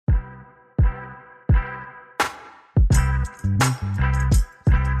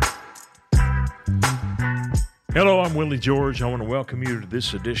Hello, I'm Willie George. I want to welcome you to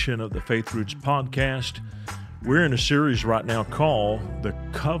this edition of the Faith Roots Podcast. We're in a series right now called The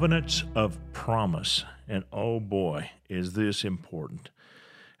Covenants of Promise. And oh boy, is this important.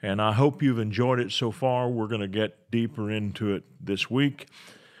 And I hope you've enjoyed it so far. We're going to get deeper into it this week.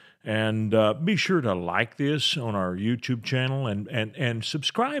 And be sure to like this on our YouTube channel and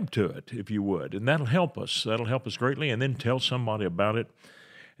subscribe to it if you would. And that'll help us. That'll help us greatly. And then tell somebody about it.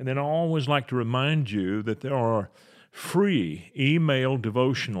 And then I always like to remind you that there are free email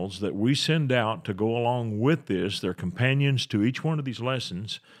devotionals that we send out to go along with this. They're companions to each one of these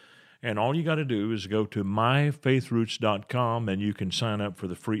lessons. And all you got to do is go to myfaithroots.com and you can sign up for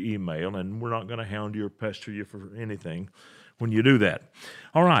the free email. And we're not going to hound you or pester you for anything when you do that.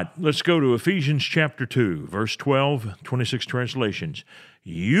 All right, let's go to Ephesians chapter 2, verse 12, 26 translations.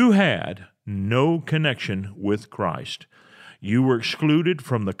 You had no connection with Christ. You were excluded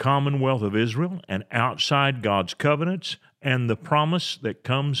from the commonwealth of Israel and outside God's covenants and the promise that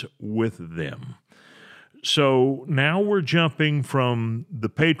comes with them. So now we're jumping from the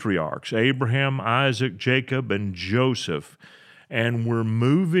patriarchs, Abraham, Isaac, Jacob, and Joseph, and we're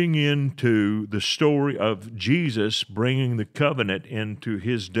moving into the story of Jesus bringing the covenant into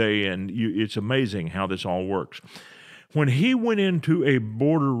his day, and it's amazing how this all works. When he went into a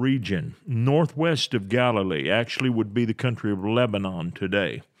border region northwest of Galilee, actually would be the country of Lebanon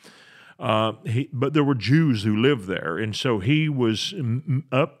today, but there were Jews who lived there, and so he was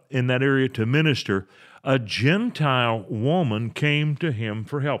up in that area to minister. A Gentile woman came to him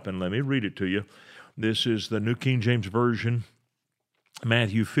for help, and let me read it to you. This is the New King James Version,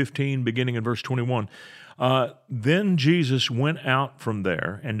 Matthew 15, beginning in verse 21. Then Jesus went out from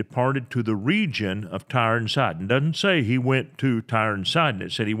there and departed to the region of Tyre and Sidon. It doesn't say he went to Tyre and Sidon.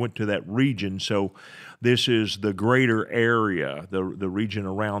 It said he went to that region. So this is the greater area, the region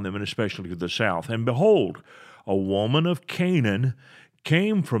around them, and especially to the south. And behold, a woman of Canaan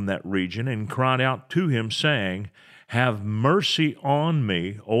came from that region and cried out to him, saying, Have mercy on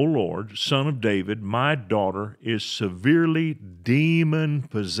me, O Lord, Son of David. My daughter is severely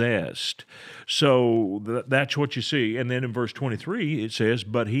demon-possessed. So that's what you see. And then in verse 23, it says,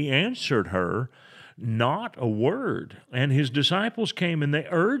 But he answered her not a word. And his disciples came and they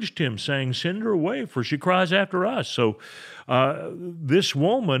urged him, saying, Send her away, for she cries after us. So this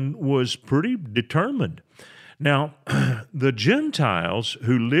woman was pretty determined. Now, the Gentiles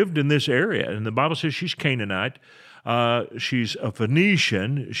who lived in this area, and the Bible says she's Canaanite, she's a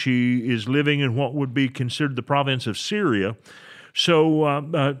Phoenician. She is living in what would be considered the province of Syria.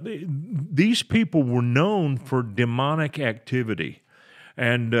 So these people were known for demonic activity,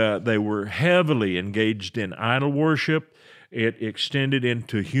 and they were heavily engaged in idol worship. It extended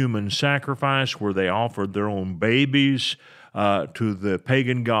into human sacrifice, where they offered their own babies to the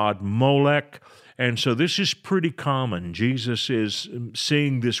pagan god Molech. And so this is pretty common. Jesus is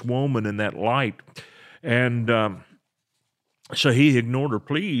seeing this woman in that light, and so he ignored her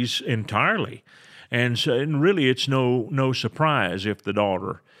pleas entirely. And really it's no surprise if the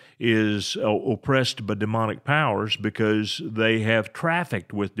daughter is oppressed by demonic powers, because they have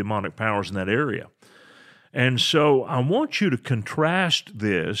trafficked with demonic powers in that area. And so I want you to contrast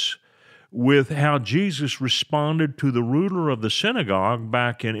this with how Jesus responded to the ruler of the synagogue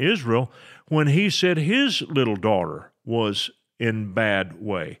back in Israel when he said his little daughter was in bad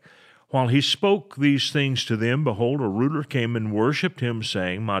way. While he spoke these things to them, behold, a ruler came and worshipped him,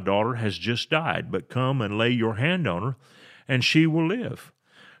 saying, My daughter has just died, but come and lay your hand on her, and she will live.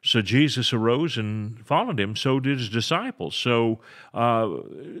 So Jesus arose and followed him. So did his disciples. So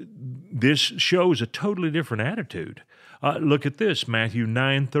this shows a totally different attitude. Look at this, Matthew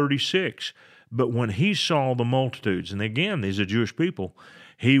 9:36. But when he saw the multitudes, and again, these are Jewish people,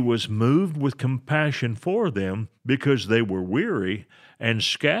 he was moved with compassion for them, because they were weary and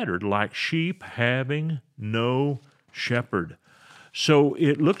scattered like sheep having no shepherd. So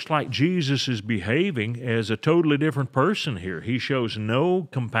it looks like Jesus is behaving as a totally different person here. He shows no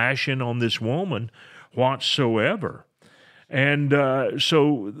compassion on this woman whatsoever. And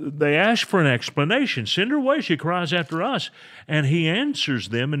so they ask for an explanation. Send her away, she cries after us. And he answers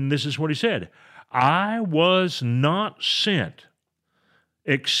them, and this is what he said. I was not sent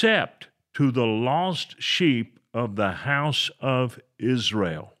except to the lost sheep of the house of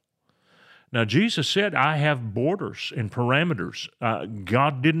Israel. Now, Jesus said, I have borders and parameters.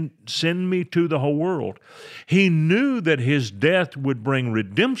 God didn't send me to the whole world. He knew that his death would bring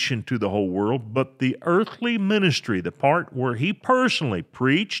redemption to the whole world, but the earthly ministry, the part where he personally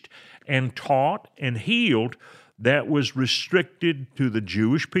preached and taught and healed, that was restricted to the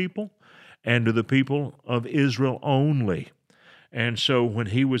Jewish people and to the people of Israel only. And so when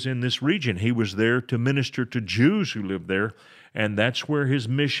he was in this region, he was there to minister to Jews who lived there, and that's where his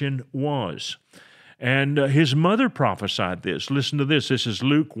mission was. And his mother prophesied this. Listen to this. This is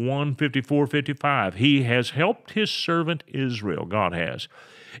Luke 1:54-55. He has helped his servant Israel, God has,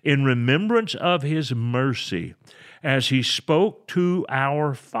 in remembrance of his mercy, as he spoke to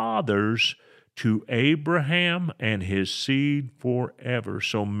our fathers, to Abraham and his seed forever.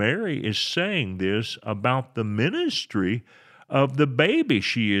 So Mary is saying this about the ministry of the baby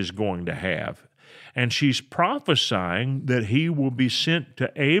she is going to have. And she's prophesying that he will be sent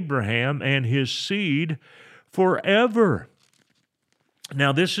to Abraham and his seed forever.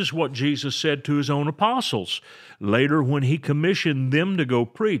 Now, this is what Jesus said to his own apostles later when he commissioned them to go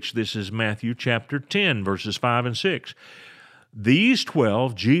preach. This is Matthew chapter 10, verses 5 and 6. These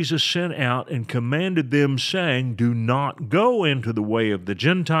 12 Jesus sent out and commanded them, saying, do not go into the way of the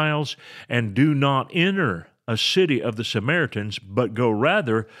Gentiles, and do not enter a city of the Samaritans, but go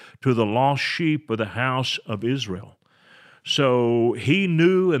rather to the lost sheep of the house of Israel. So he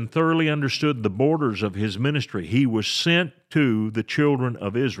knew and thoroughly understood the borders of his ministry. He was sent to the children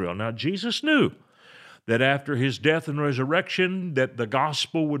of Israel. Now, Jesus knew that after his death and resurrection, that the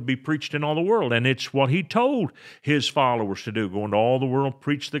gospel would be preached in all the world. And it's what he told his followers to do, go into all the world,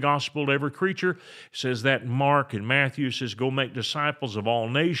 preach the gospel to every creature. He says that in Mark and Matthew. He says, go make disciples of all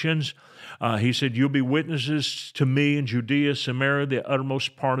nations. He said, you'll be witnesses to me in Judea, Samaria, the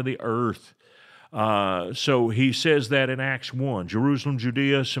uttermost part of the earth. So he says that in Acts 1, Jerusalem,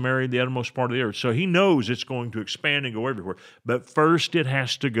 Judea, Samaria, the uttermost part of the earth. So he knows it's going to expand and go everywhere. But first it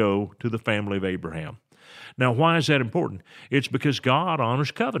has to go to the family of Abraham. Now, why is that important? It's because God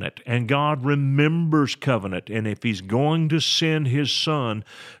honors covenant, and God remembers covenant. And if he's going to send his son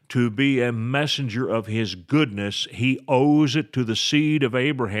to be a messenger of his goodness, he owes it to the seed of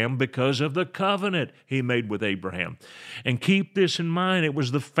Abraham because of the covenant he made with Abraham. And keep this in mind, it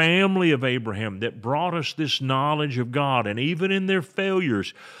was the family of Abraham that brought us this knowledge of God. And even in their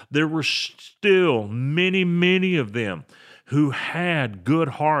failures, there were still many, many of them who had good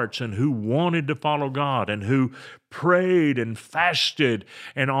hearts and who wanted to follow God and who prayed and fasted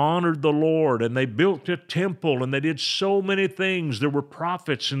and honored the Lord, and they built a temple and they did so many things. There were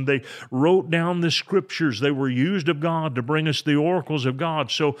prophets and they wrote down the scriptures. They were used of God to bring us the oracles of God.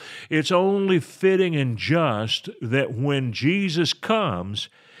 So it's only fitting and just that when Jesus comes,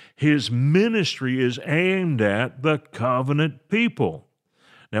 his ministry is aimed at the covenant people.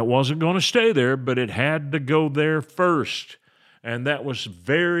 Now, it wasn't going to stay there, but it had to go there first. And that was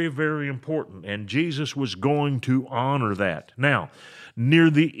very, very important. And Jesus was going to honor that. Now,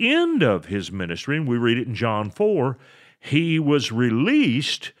 near the end of his ministry, and we read it in John 4, he was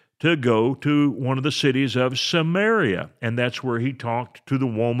released to go to one of the cities of Samaria. And that's where he talked to the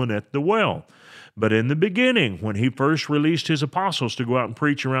woman at the well. But in the beginning, when he first released his apostles to go out and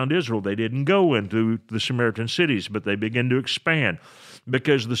preach around Israel, they didn't go into the Samaritan cities, but they began to expand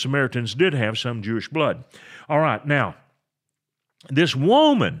because the Samaritans did have some Jewish blood. All right, now, this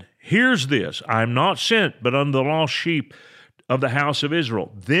woman hears this, I'm not sent, but unto the lost sheep of the house of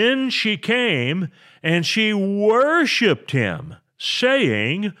Israel. Then she came and she worshiped him,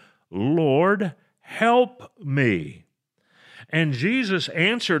 saying, Lord, help me. And Jesus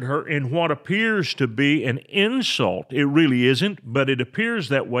answered her in what appears to be an insult. It really isn't, but it appears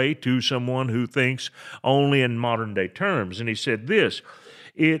that way to someone who thinks only in modern day terms. And he said this,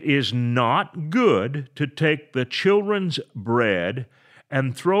 it is not good to take the children's bread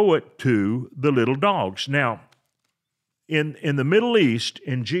and throw it to the little dogs. Now, in the Middle East,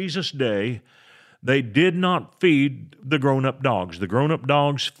 in Jesus' day, they did not feed the grown-up dogs. The grown-up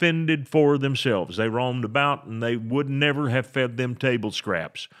dogs fended for themselves. They roamed about, and they would never have fed them table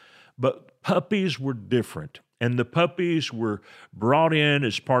scraps. But puppies were different. And the puppies were brought in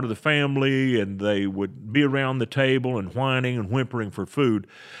as part of the family, and they would be around the table and whining and whimpering for food.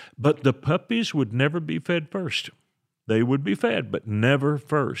 But the puppies would never be fed first. They would be fed, but never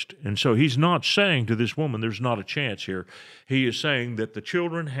first. And so he's not saying to this woman, there's not a chance here. He is saying that the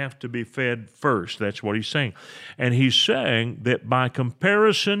children have to be fed first. That's what he's saying. And he's saying that by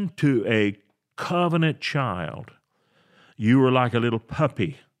comparison to a covenant child, you are like a little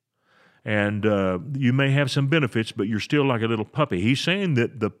puppy. And you may have some benefits, but you're still like a little puppy. He's saying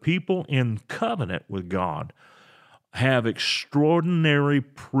that the people in covenant with God have extraordinary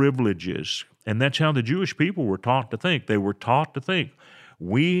privileges. And that's how the Jewish people were taught to think. They were taught to think,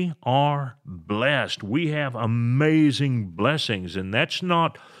 we are blessed. We have amazing blessings. And that's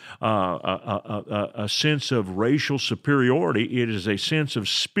not a sense of racial superiority. It is a sense of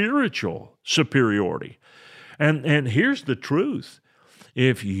spiritual superiority. And here's the truth.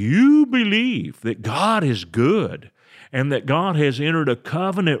 If you believe that God is good and that God has entered a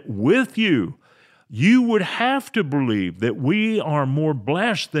covenant with you, you would have to believe that we are more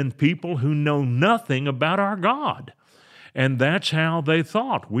blessed than people who know nothing about our God. And that's how they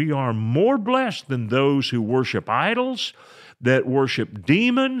thought. We are more blessed than those who worship idols, that worship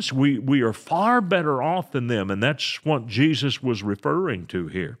demons. We are far better off than them. And that's what Jesus was referring to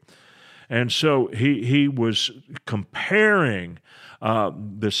here. And so he was comparing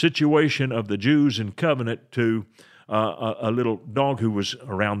the situation of the Jews in covenant to a little dog who was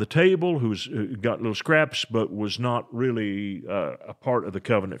around the table, who's got little scraps, but was not really a part of the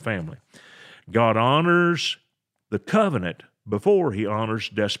covenant family. God honors the covenant before he honors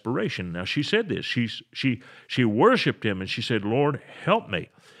desperation. Now, she said this. She worshiped him, and she said, Lord, help me.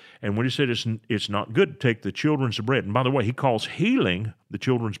 And when he said it's not good to take the children's bread, and by the way, he calls healing the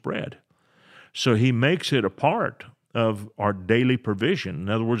children's bread. So he makes it a part of our daily provision. In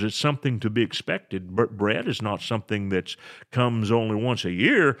other words, it's something to be expected. But bread is not something that comes only once a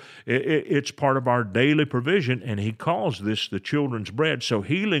year. It's part of our daily provision, and he calls this the children's bread. So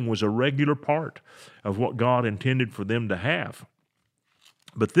healing was a regular part of what God intended for them to have.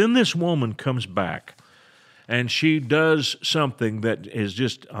 But then this woman comes back, and she does something that is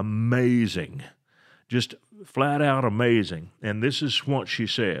just amazing, just flat out amazing. And this is what she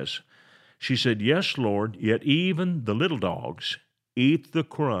says. She said, yes, Lord, yet even the little dogs eat the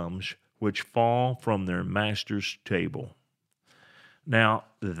crumbs which fall from their master's table. Now,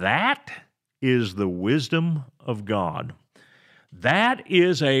 that is the wisdom of God. That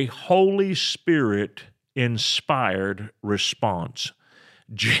is a Holy Spirit-inspired response.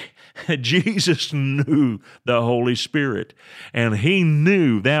 Jesus knew the Holy Spirit, and he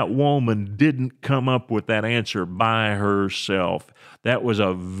knew that woman didn't come up with that answer by herself. That was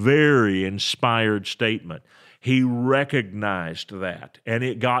a very inspired statement. He recognized that, and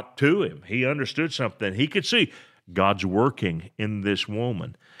it got to him. He understood something. He could see God's working in this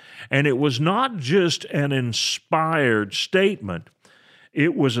woman. And it was not just an inspired statement.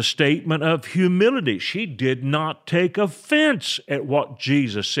 It was a statement of humility. She did not take offense at what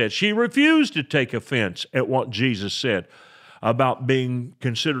Jesus said. She refused to take offense at what Jesus said about being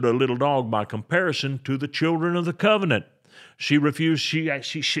considered a little dog by comparison to the children of the covenant. She refused. She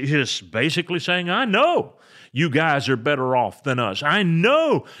is basically saying, I know you guys are better off than us. I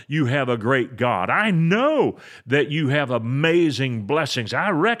know you have a great God. I know that you have amazing blessings.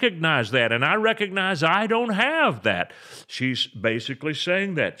 I recognize that, and I recognize I don't have that. She's basically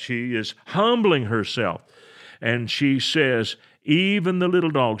saying that. She is humbling herself, and she says, even the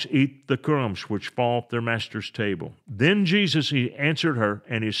little dogs eat the crumbs which fall off their master's table. Then Jesus, he answered her,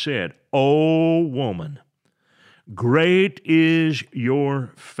 and he said, O woman, great is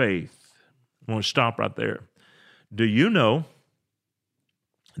your faith. I want to stop right there. Do you know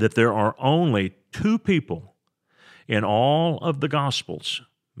that there are only two people in all of the Gospels,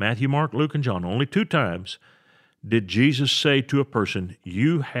 Matthew, Mark, Luke, and John, only two times did Jesus say to a person,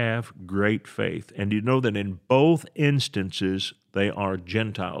 you have great faith. And you know that in both instances, they are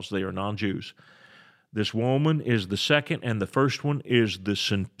Gentiles. They are non-Jews. This woman is the second, and the first one is the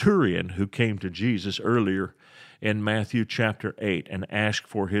centurion who came to Jesus earlier in Matthew chapter 8 and asked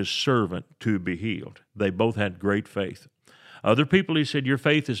for his servant to be healed. They both had great faith. Other people, he said, your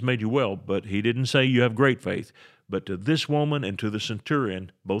faith has made you well, but he didn't say you have great faith. But to this woman and to the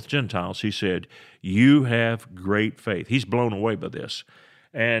centurion, both Gentiles, he said, you have great faith. He's blown away by this.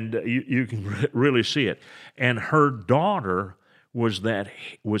 And you can really see it. And her daughter was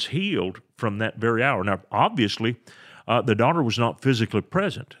healed from that very hour. Now, obviously, the daughter was not physically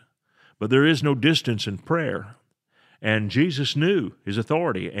present, but there is no distance in prayer. And Jesus knew his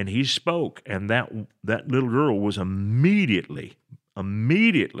authority, and he spoke, and that little girl was immediately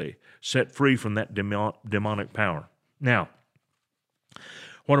set free from that demonic power. Now,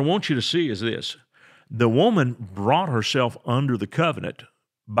 what I want you to see is this. The woman brought herself under the covenant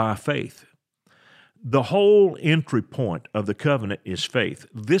by faith. The whole entry point of the covenant is faith.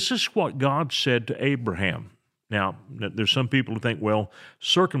 This is what God said to Abraham. Now, there's some people who think, well,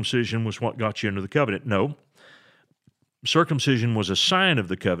 circumcision was what got you into the covenant. No. Circumcision was a sign of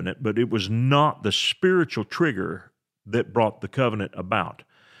the covenant, but it was not the spiritual trigger that brought the covenant about.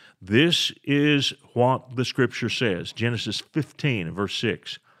 This is what the Scripture says, Genesis 15, verse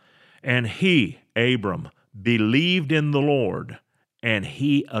 6. And he, Abram, believed in the Lord, and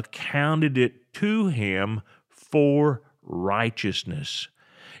he accounted it to him for righteousness.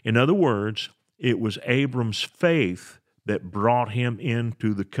 In other words, it was Abram's faith that brought him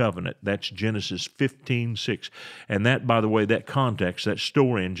into the covenant. That's Genesis 15:6. And that, by the way, that context, that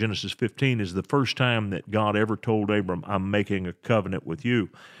story in Genesis 15 is the first time that God ever told Abram, I'm making a covenant with you.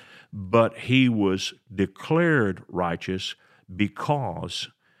 but he was declared righteous because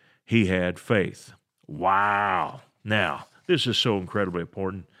he had faith. Wow. Now, this is so incredibly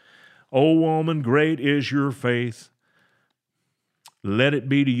important. O woman, great is your faith. Let it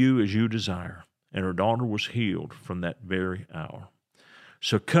be to you as you desire. And her daughter was healed from that very hour.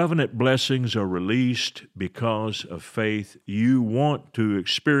 So covenant blessings are released because of faith. You want to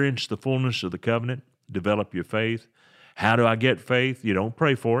experience the fullness of the covenant, develop your faith. How do I get faith? You don't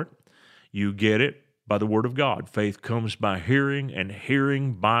pray for it. You get it by the Word of God. Faith comes by hearing, and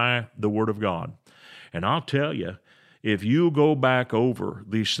hearing by the Word of God. And I'll tell you, if you go back over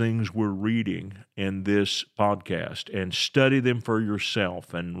these things we're reading in this podcast and study them for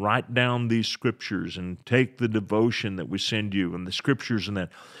yourself and write down these scriptures and take the devotion that we send you and the scriptures and that,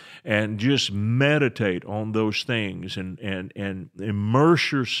 and just meditate on those things and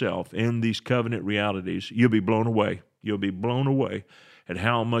immerse yourself in these covenant realities, you'll be blown away. You'll be blown away at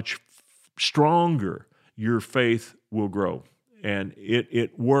how much stronger your faith will grow. And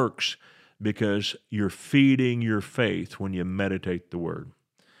it works because you're feeding your faith when you meditate the Word.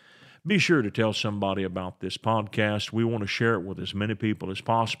 Be sure to tell somebody about this podcast. We want to share it with as many people as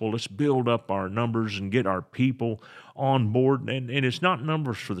possible. Let's build up our numbers and get our people on board. And it's not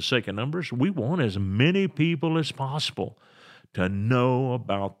numbers for the sake of numbers. We want as many people as possible to know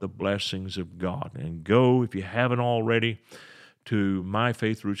about the blessings of God. And go, if you haven't already, to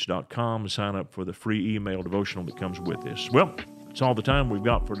myfaithroots.com and sign up for the free email devotional that comes with this. Well, it's all the time we've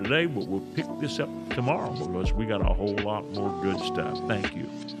got for today, but we'll pick this up tomorrow because we got a whole lot more good stuff. Thank you.